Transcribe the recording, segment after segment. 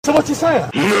So what you saying?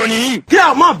 Nani? Get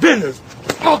out my business,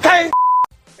 okay?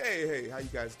 Hey, how you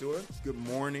guys doing? Good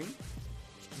morning.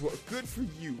 Well, good for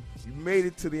you. You made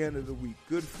it to the end of the week.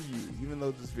 Good for you. Even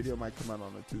though this video might come out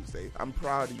on a Tuesday, I'm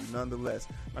proud of you nonetheless.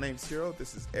 My name's Hero.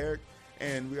 This is Eric.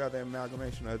 And we are the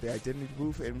amalgamation of the Identity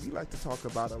Booth, and we like to talk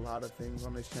about a lot of things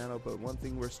on this channel, but one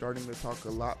thing we're starting to talk a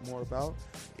lot more about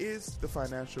is the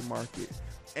financial market.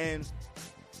 And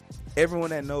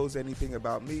everyone that knows anything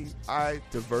about me, I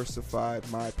diversified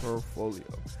my portfolio.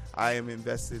 I am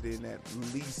invested in at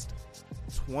least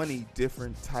 20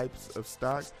 different types of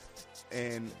stocks,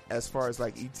 and as far as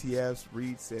like ETFs,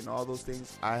 REITs, and all those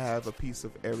things, I have a piece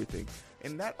of everything,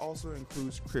 and that also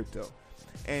includes crypto.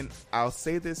 And I'll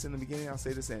say this in the beginning, I'll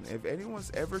say this in. If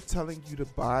anyone's ever telling you to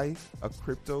buy a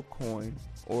crypto coin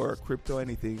or a crypto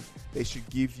anything, they should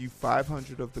give you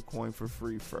 500 of the coin for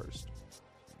free first.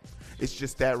 It's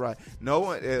just that right. No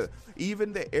one,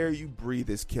 even the air you breathe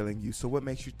is killing you. So what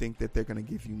makes you think that they're going to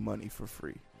give you money for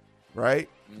free? Right?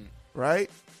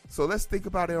 Right? So let's think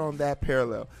about it on that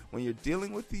parallel. When you're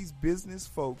dealing with these business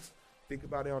folks, think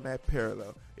about it on that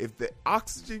parallel. If the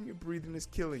oxygen you're breathing is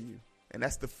killing you, and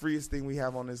that's the freest thing we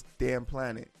have on this damn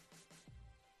planet,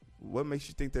 what makes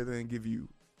you think they're going to give you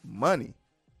money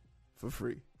for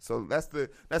free? So that's the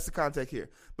context here.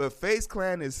 But Faze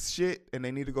Clan is shit, and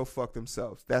they need to go fuck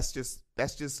themselves. That's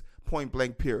just point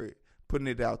blank period. Putting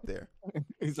it out there.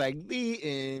 It's like the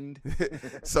end.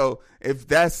 So if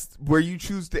that's where you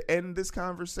choose to end this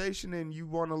conversation and you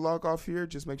want to log off here,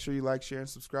 just make sure you like, share, and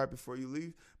subscribe before you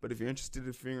leave. But if you're interested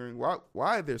in figuring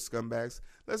why they're scumbags,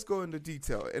 let's go into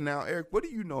detail. And now, Eric, what do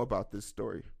you know about this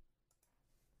story?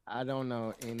 I don't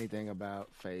know anything about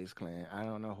Faze Clan. I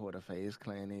don't know who the Faze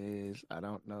Clan is. I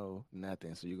don't know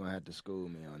nothing. So you're going to have to school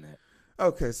me on that.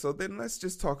 Okay, so then let's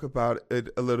just talk about it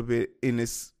a little bit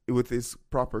with this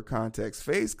proper context.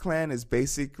 Faze Clan is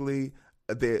basically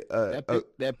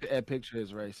that picture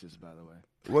is racist, by the way.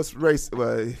 What's race?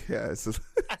 Well, yeah, it's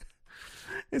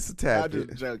a tad I'm bit.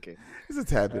 just joking. It's a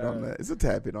tad bit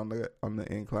on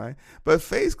the incline. But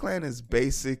Faze Clan is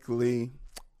basically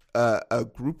a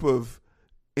group of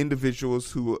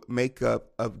individuals who make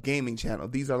up a gaming channel.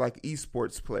 These are like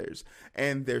esports players,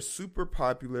 and they're super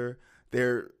popular.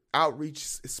 Their outreach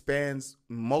spans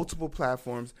multiple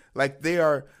platforms. Like they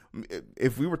are,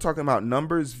 if we were talking about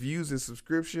numbers, views, and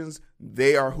subscriptions,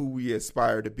 they are who we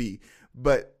aspire to be.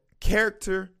 But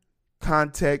character,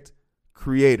 content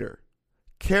creator.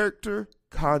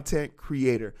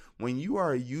 When you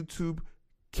are a YouTube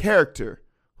character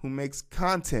who makes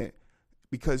content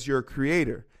because you're a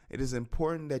creator, it is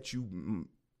important that you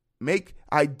make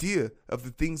idea of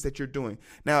the things that you're doing.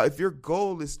 Now, if your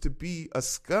goal is to be a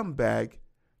scumbag,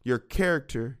 your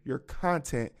character, your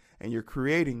content, and your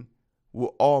creating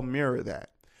will all mirror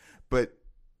that. But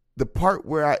the part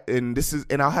where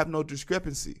I'll have no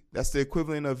discrepancy. That's the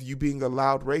equivalent of you being a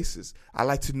loud racist. I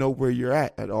like to know where you're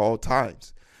at all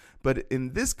times. But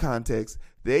in this context,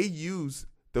 they use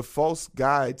the false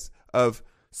guides of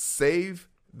Save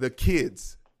the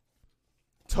Kids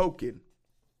token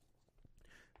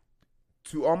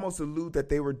to almost allude that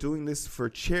they were doing this for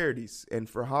charities and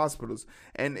for hospitals.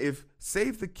 And if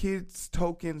Save the Kids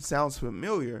token sounds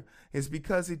familiar, it's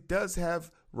because it does have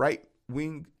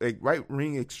right-wing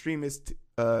extremist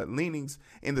leanings,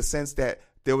 in the sense that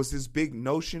there was this big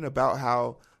notion about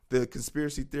how the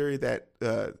conspiracy theory that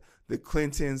the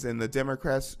Clintons and the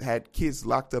Democrats had kids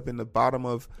locked up in the bottom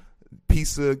of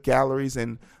pizza galleries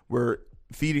and were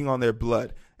feeding on their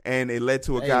blood. And it led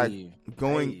to a guy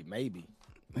going... Maybe.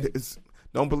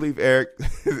 Don't believe Eric.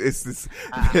 It's this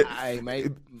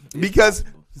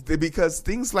because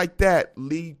things like that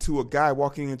lead to a guy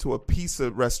walking into a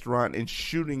pizza restaurant and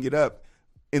shooting it up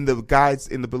in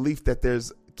the belief that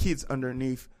there's kids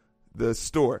underneath the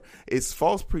store. It's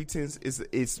false pretense.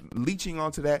 It's leeching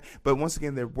onto that. But once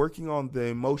again, they're working on the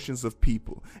emotions of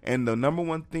people. And the number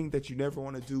one thing that you never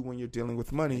want to do when you're dealing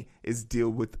with money is deal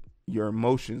with your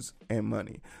emotions and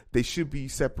money. They should be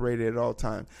separated at all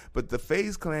times. But the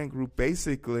Faze Clan group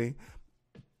basically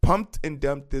pumped and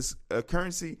dumped this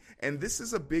currency, and this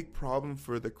is a big problem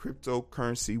for the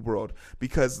cryptocurrency world,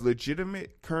 because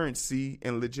legitimate currency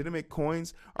and legitimate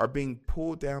coins are being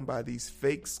pulled down by these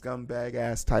fake scumbag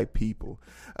ass type people.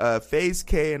 Faze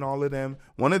K and all of them,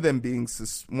 one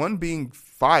being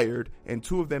fired and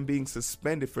two of them being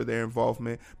suspended for their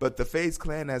involvement. But the Faze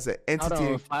Clan as an entity,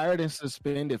 hold on, fired and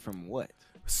suspended from what?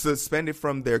 Suspended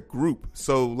from their group.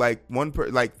 So like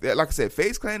like I said,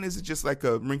 Faze Clan isn't just like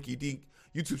a rinky dink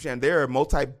YouTube channel. They're a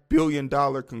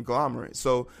multi-billion-dollar conglomerate.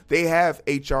 So they have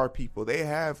HR people, they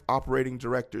have operating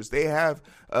directors, they have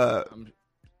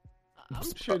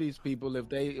I'm sure these people, if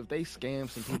they scam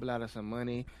some people out of some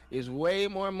money, it's way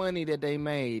more money that they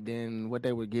made than what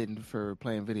they were getting for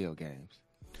playing video games.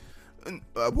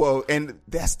 Well, and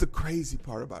that's the crazy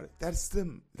part about it. That is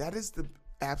the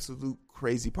absolute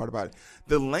crazy part about it.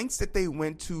 The lengths that they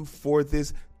went to for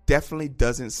this definitely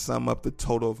doesn't sum up the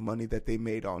total of money that they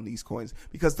made on these coins,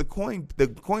 because the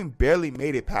coin barely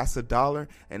made it past $1,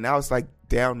 and now it's like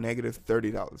down negative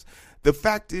 $30. The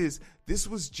fact is, this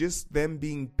was just them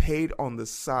being paid on the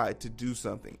side to do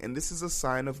something, and this is a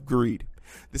sign of greed.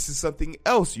 This is something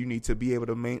else you need to be able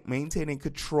to maintain and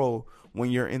control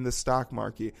when you're in the stock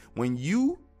market. When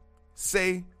you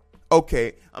say,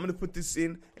 okay, I'm going to put this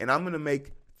in and I'm going to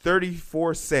make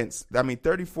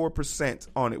 34%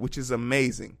 on it, which is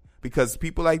amazing, because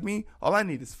people like me, all I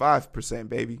need is 5%,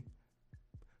 baby.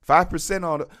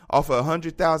 5% off of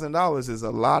 $100,000 is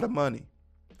a lot of money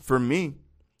for me.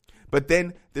 But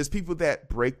then there's people that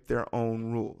break their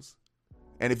own rules.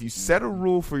 And if you set a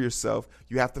rule for yourself,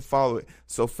 you have to follow it.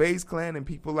 So Faze Clan and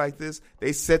people like this,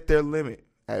 they set their limit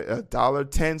at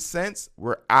 $1.10.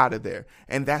 We're out of there.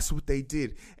 And that's what they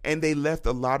did. And they left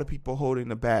a lot of people holding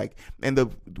the bag.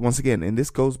 And once again, and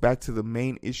this goes back to the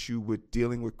main issue with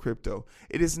dealing with crypto.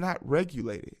 It is not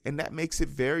regulated. And that makes it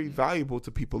very valuable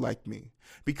to people like me,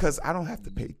 because I don't have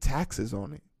to pay taxes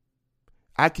on it.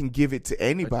 I can give it to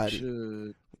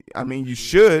anybody. I mean, you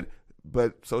should.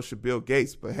 But so should Bill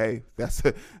Gates. But hey, that's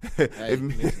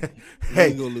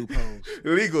legal loopholes.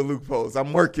 Legal loopholes.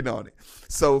 I'm working on it.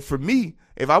 So for me,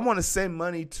 if I want to send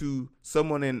money to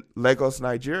someone in Lagos,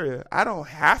 Nigeria, I don't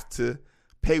have to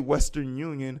pay Western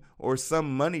Union or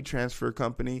some money transfer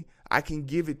company. I can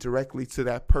give it directly to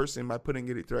that person by putting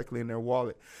it directly in their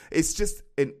wallet. It's just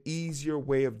an easier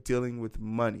way of dealing with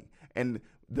money. And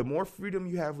the more freedom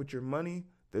you have with your money,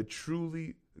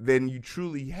 then you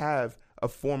truly have a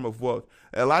form of wealth.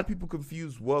 A lot of people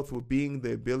confuse wealth with being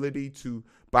the ability to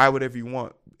buy whatever you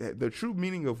want. The true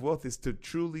meaning of wealth is to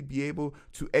truly be able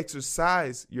to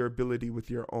exercise your ability with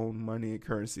your own money and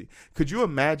currency. Could you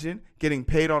imagine getting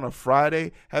paid on a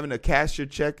Friday, having to cash your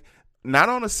check, not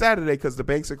on a Saturday because the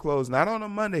banks are closed, not on a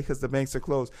Monday because the banks are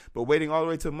closed, but waiting all the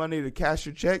way till Monday to cash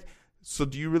your check? So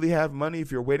do you really have money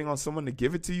if you're waiting on someone to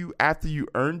give it to you after you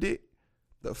earned it?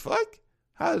 The fuck?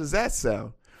 How does that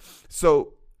sound?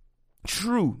 So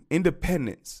true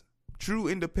independence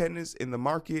in the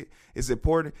market is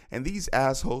important, and these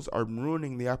assholes are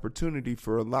ruining the opportunity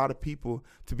for a lot of people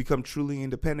to become truly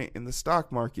independent in the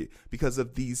stock market because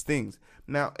of these things.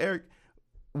 Now, Eric,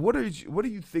 what do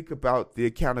you think about the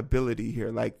accountability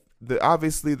here? Like,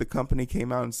 obviously the company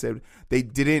came out and said they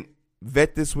didn't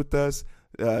vet this with us.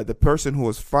 The person who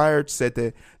was fired said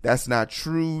that that's not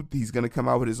true. He's going to come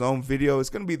out with his own video. It's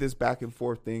going to be this back and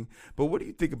forth thing. But what do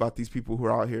you think about these people who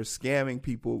are out here scamming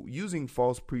people, using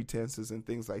false pretenses and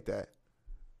things like that?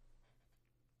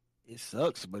 It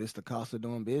sucks, but it's the cost of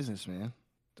doing business, man.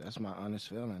 That's my honest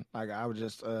feeling. Like, I was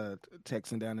just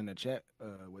texting down in the chat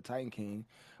with Titan King.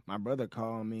 My brother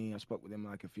called me. I spoke with him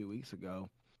like a few weeks ago.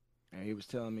 And he was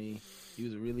telling me, he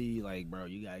was really like, bro,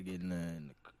 you got to get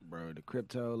in the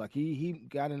crypto. Like, he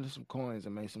got into some coins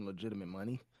and made some legitimate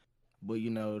money. But,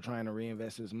 trying to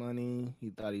reinvest his money, he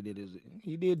thought he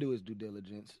did do his due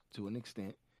diligence to an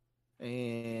extent.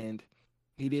 And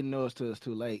he didn't know it till it's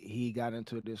too late. He got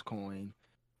into this coin,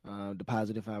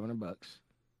 deposited $500.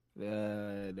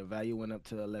 The value went up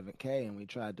to $11K, and we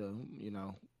tried to,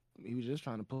 he was just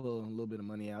trying to pull a little bit of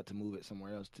money out to move it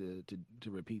somewhere else to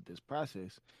repeat this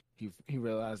process. He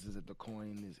realizes that the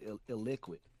coin is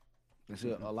illiquid. And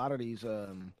so a lot of these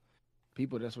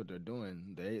people, that's what they're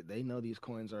doing. They know these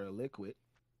coins are illiquid,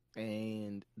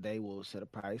 and they will set a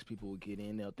price. People will get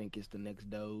in. They'll think it's the next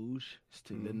Doge, it's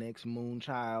the next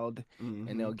Moonchild,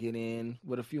 and they'll get in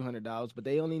with a few $100. But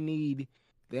they only need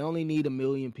 1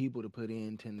 million people to put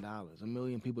in $10, 1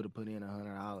 million people to put in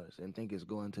 $100, and think it's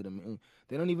going to the moon.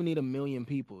 They don't even need 1 million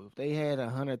people. If they had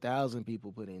 100,000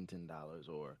 people put in $10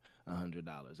 or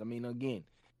 $100, I mean, again,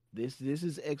 this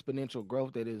is exponential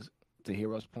growth that is, to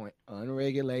Hero's point,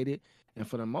 unregulated and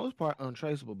for the most part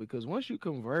untraceable. Because once you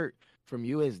convert from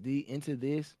USD into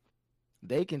this,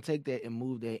 they can take that and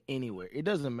move that anywhere. It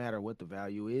doesn't matter what the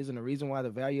value is, and the reason why the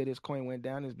value of this coin went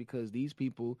down is because these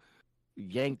people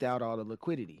yanked out all the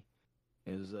liquidity.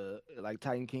 It was like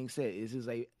Titan King said, this is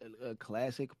a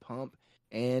classic pump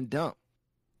and dump.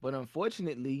 But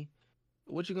unfortunately,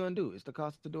 what you gonna do? It's the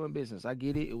cost of doing business. I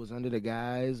get it. It was under the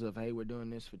guise of, hey, we're doing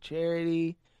this for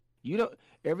charity.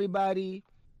 Everybody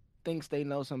thinks they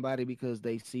know somebody because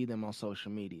they see them on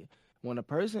social media. When a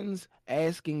person's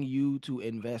asking you to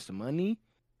invest money,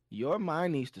 your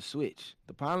mind needs to switch.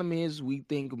 The problem is we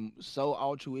think so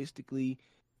altruistically.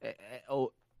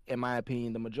 in my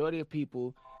opinion, the majority of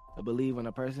people believe when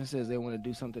a person says they want to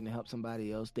do something to help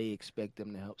somebody else, they expect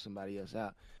them to help somebody else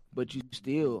out. But you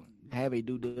still have a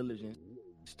due diligence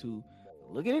to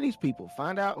look into these people,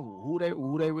 find out who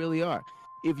they really are.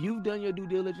 If you've done your due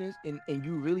diligence and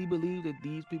you really believe that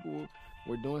these people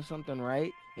were doing something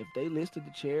right, if they listed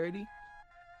the charity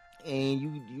and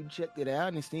you checked it out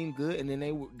and it seemed good, and then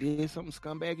they did something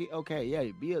scumbaggy, okay, yeah,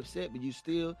 you'd be upset, but you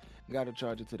still got to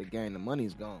charge it to the game. The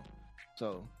money's gone.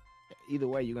 So either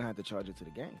way, you're gonna have to charge it to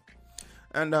the game.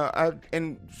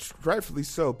 And rightfully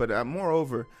so. But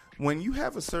moreover, when you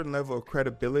have a certain level of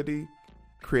credibility,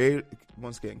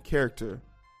 once again, character,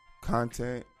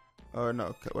 content, or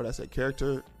no, what I say,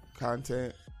 character,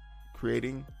 content,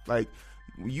 creating, like,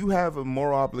 you have a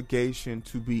moral obligation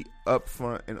to be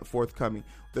upfront and forthcoming.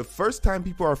 The first time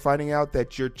people are finding out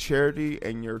that your charity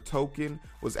and your token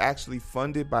was actually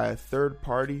funded by a third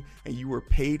party and you were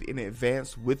paid in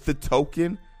advance with the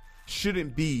token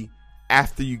shouldn't be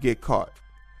after you get caught.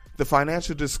 The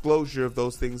financial disclosure of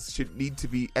those things should need to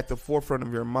be at the forefront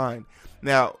of your mind.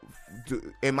 Now,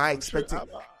 am I expecting...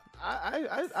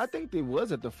 I think it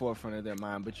was at the forefront of their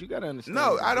mind, but you got to understand.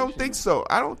 No, I don't think so.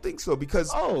 I don't think so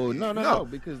because. Oh no!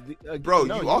 Because bro,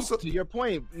 no, you also to your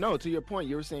point. No, to your point,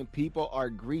 you were saying people are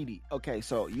greedy. Okay,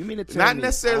 so you mean to tell not me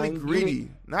necessarily I'm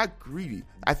greedy, not greedy.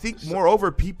 I think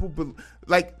moreover, people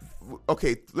like.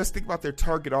 Okay, let's think about their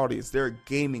target audience. They're a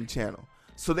gaming channel,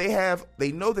 so they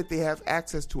know that they have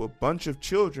access to a bunch of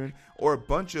children or a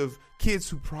bunch of kids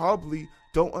who probably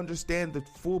don't understand the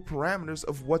full parameters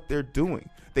of what they're doing.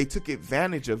 They took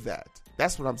advantage of that.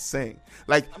 That's what I'm saying.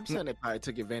 Like, I'm saying they probably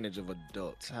took advantage of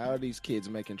adults. How are these kids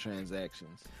making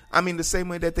transactions? I mean, the same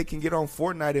way that they can get on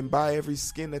Fortnite and buy every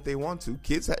skin that they want to.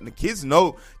 Kids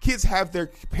have their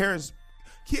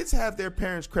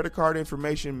parents' credit card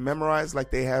information memorized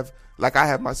like I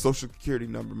have my social security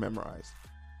number memorized.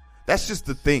 That's just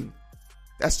the thing.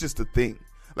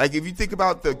 Like, if you think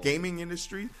about the gaming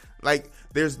industry, like,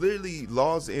 there's literally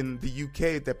laws in the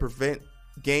UK that prevent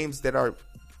games that are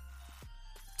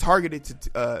targeted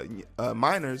to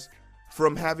minors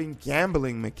from having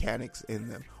gambling mechanics in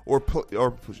them or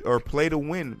play to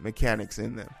win mechanics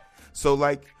in them. So,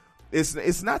 like,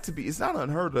 it's not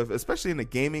unheard of, especially in the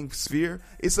gaming sphere.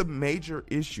 It's a major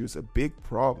issue. It's a big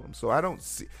problem. So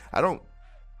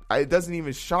it doesn't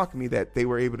even shock me that they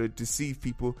were able to deceive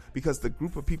people, because the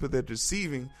group of people they're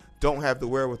deceiving don't have the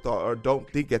wherewithal or don't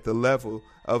think at the level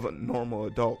of a normal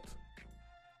adult.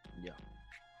 Yeah.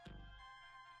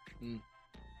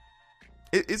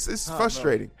 It's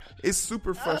frustrating. Bro. It's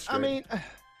super frustrating.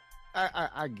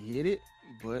 I get it,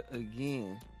 but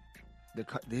again,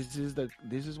 this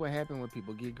is what happens when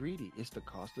people get greedy. It's the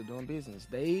cost of doing business.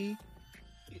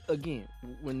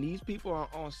 When these people are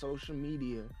on social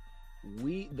media,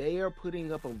 they are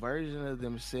putting up a version of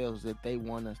themselves that they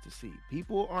want us to see.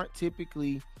 People aren't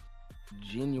typically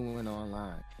genuine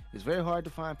online. It's very hard to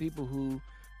find people who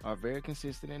are very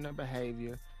consistent in their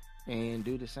behavior and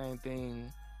do the same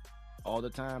thing all the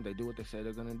time. They do what they say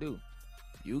they're going to do.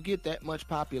 You get that much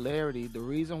popularity. The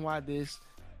reason why this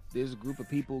group of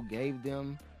people gave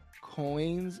them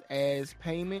coins as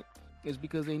payment is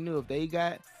because they knew if they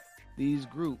got these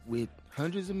group with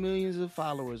hundreds of millions of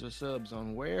followers or subs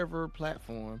on wherever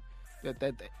platform,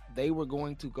 that they were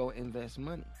going to go invest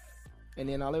money. And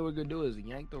then all they were going to do is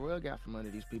yank the rug out from under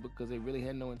these people, because they really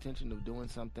had no intention of doing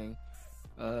something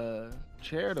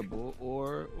charitable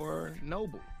or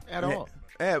noble at all.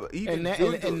 Yeah, but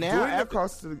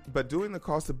doing the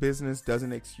cost of business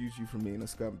doesn't excuse you from being a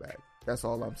scumbag. That's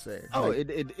all I'm saying. Oh,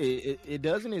 it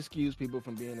doesn't excuse people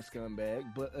from being a scumbag,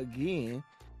 but again,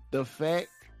 the fact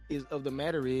of the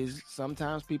matter is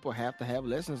sometimes people have to have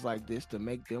lessons like this to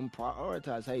make them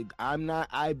prioritize. Hey,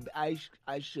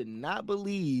 I should not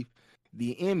believe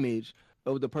the image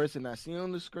of the person I see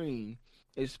on the screen,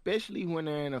 especially when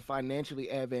they're in a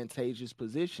financially advantageous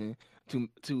position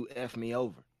to F me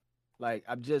over. Like,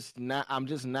 I'm just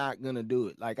not gonna do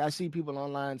it. Like, I see people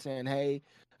online saying, hey,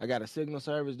 I got a signal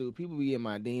service, dude. People be in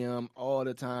my DM all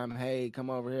the time. Hey, come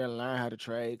over here and learn how to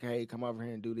trade. Hey, come over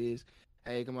here and do this.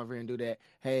 Hey, come over here and do that.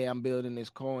 Hey, I'm building this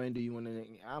coin. Do you want to?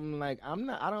 I'm like, I'm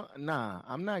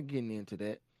not getting into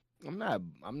that. I'm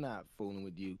not fooling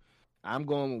with you. I'm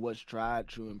going with what's tried,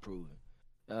 true, and proven.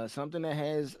 Something that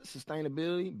has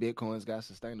sustainability. Bitcoin's got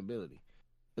sustainability.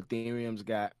 Ethereum's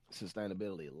got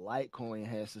sustainability. Litecoin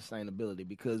has sustainability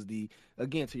because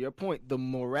again, to your point, the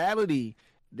morality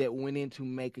that went into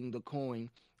making the coin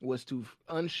was to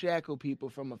unshackle people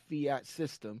from a fiat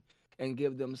system and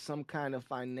give them some kind of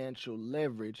financial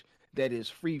leverage that is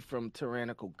free from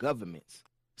tyrannical governments.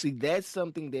 See, that's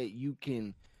something that you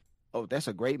can, that's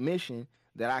a great mission,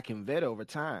 that I can vet over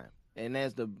time. And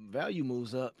as the value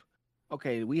moves up,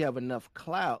 okay, we have enough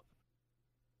clout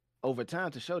over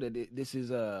time to show that this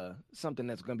is something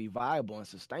that's going to be viable and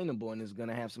sustainable and is going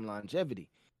to have some longevity.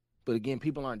 But again,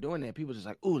 people aren't doing that. People just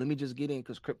like, oh, let me just get in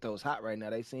because crypto is hot right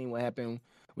now. They seen what happened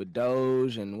with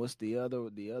Doge and what's the other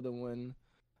one?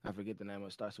 I forget the name.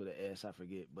 It starts with an S. I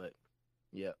forget, but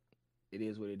yeah, it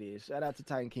is what it is. Shout out to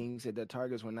Titan King. He said that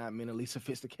targets were not mentally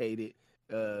sophisticated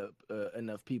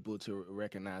enough people to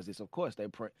recognize this. Of course, they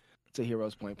to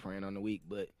Hero's point, praying on the weak.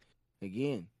 But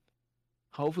again,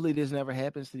 hopefully this never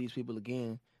happens to these people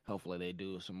again. Hopefully they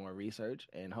do some more research,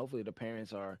 and hopefully the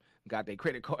parents got their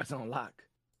credit cards on lock.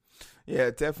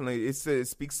 Yeah, definitely. It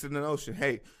speaks to the notion.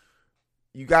 Hey,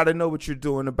 you got to know what you're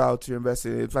doing about your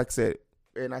investing. It's like I said,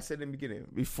 and I said in the beginning,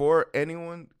 before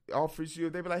anyone offers you,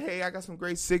 they be like, hey, I got some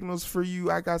great signals for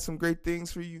you. I got some great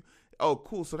things for you. Oh,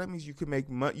 cool. So that means you can make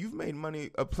money. You've made money,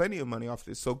 plenty of money off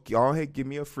this. So go ahead, give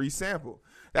me a free sample.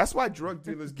 That's why drug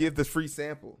dealers give the free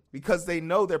sample, because they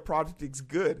know their product is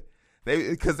good.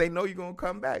 Because they know you're going to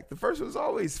come back. The first one's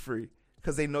always free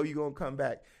because they know you're going to come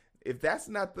back. If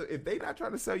they not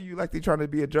trying to sell you like they're trying to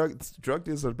be a drug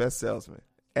dealers are the best salesmen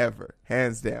ever,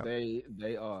 hands down.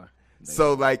 They are.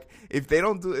 So like, if they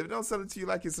don't sell it to you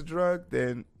like it's a drug,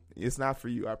 then it's not for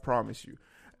you. I promise you.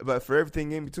 But for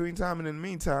everything in between time and in the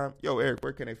meantime, yo, Eric,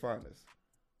 where can they find us?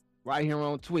 Right here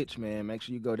on Twitch, man. Make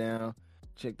sure you go down,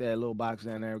 check that little box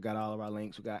down there. We got all of our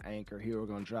links. We got Anchor here. We're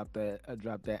gonna drop that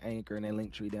Anchor and that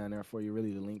link tree down there for you.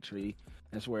 Really, the link tree.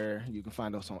 That's where you can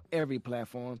find us on every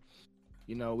platform.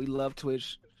 You know, we love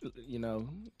Twitch. You know,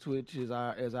 Twitch is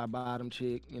our bottom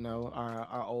chick. You know,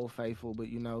 our old faithful. But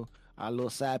you know, our little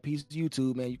side piece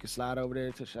YouTube, man. You can slide over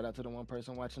there to shout out to the one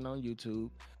person watching on YouTube.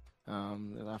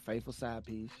 Our faithful side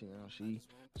piece. You know,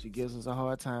 she gives us a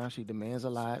hard time. She demands a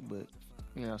lot, but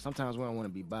you know, sometimes we don't want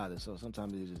to be bothered. So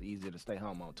sometimes it's just easier to stay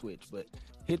home on Twitch. But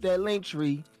hit that link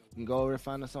tree. You can go over and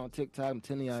find us on TikTok. I'm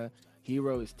telling y'all,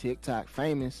 Hero is TikTok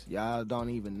famous. Y'all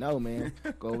don't even know, man.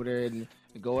 Go over there and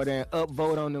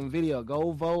upvote on them video.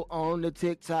 Go vote on the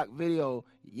TikTok video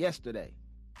yesterday.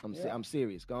 I'm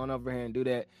serious. Go on over here and do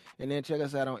that. And then check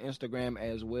us out on Instagram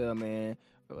as well, man.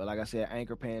 Like I said,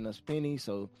 Anchor paying us pennies,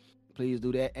 so please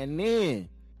do that. And then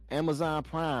Amazon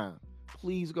Prime,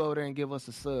 please go over there and give us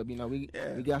a sub. You know, we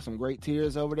got some great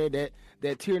tiers over there.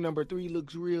 That tier number 3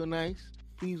 looks real nice.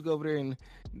 Please go over there and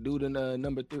do the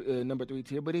number 3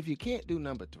 tier. But if you can't do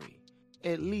number 3,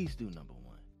 at least do number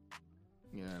 1.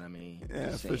 You know what I mean?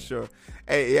 Yeah, for sure.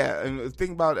 Hey, yeah, and the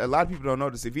thing about it, a lot of people don't know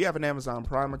this. If you have an Amazon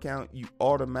Prime account, you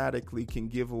automatically can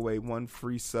give away 1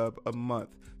 free sub a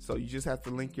month. So you just have to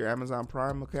link your Amazon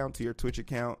Prime account to your Twitch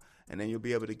account, and then you'll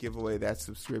be able to give away that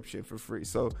subscription for free.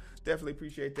 So definitely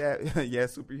appreciate that. Yeah,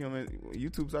 Superhuman.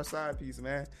 YouTube's our side piece,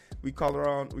 man. We call her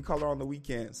on the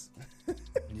weekends.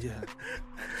 Yeah.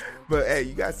 But hey,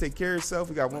 you guys take care of yourself.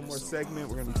 We got one more segment.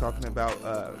 We're gonna be talking about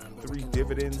 3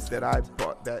 dividends that I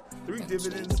bought. 3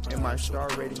 dividends and my star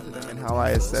rating for them and how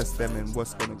I assess them and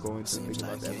what's gonna go into. Think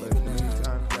about that. But in the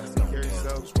meantime, you guys take care of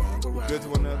yourself. Good to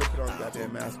one another. Put on your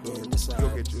goddamn mask. Go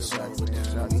get you a vaccine.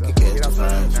 Shots up. Get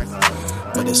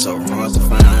outside. But it's so hard to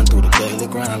find through the daily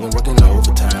grind. We're working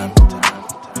overtime.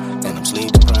 And I'm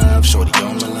sleep deprived. Shorty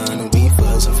on my line and we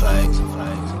fuss and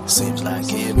fight. Seems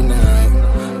like every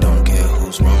night. Don't care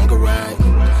who's wrong or right.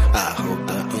 I hope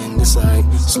the end is sight.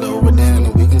 Slow it down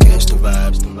and we can catch the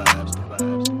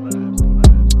vibes.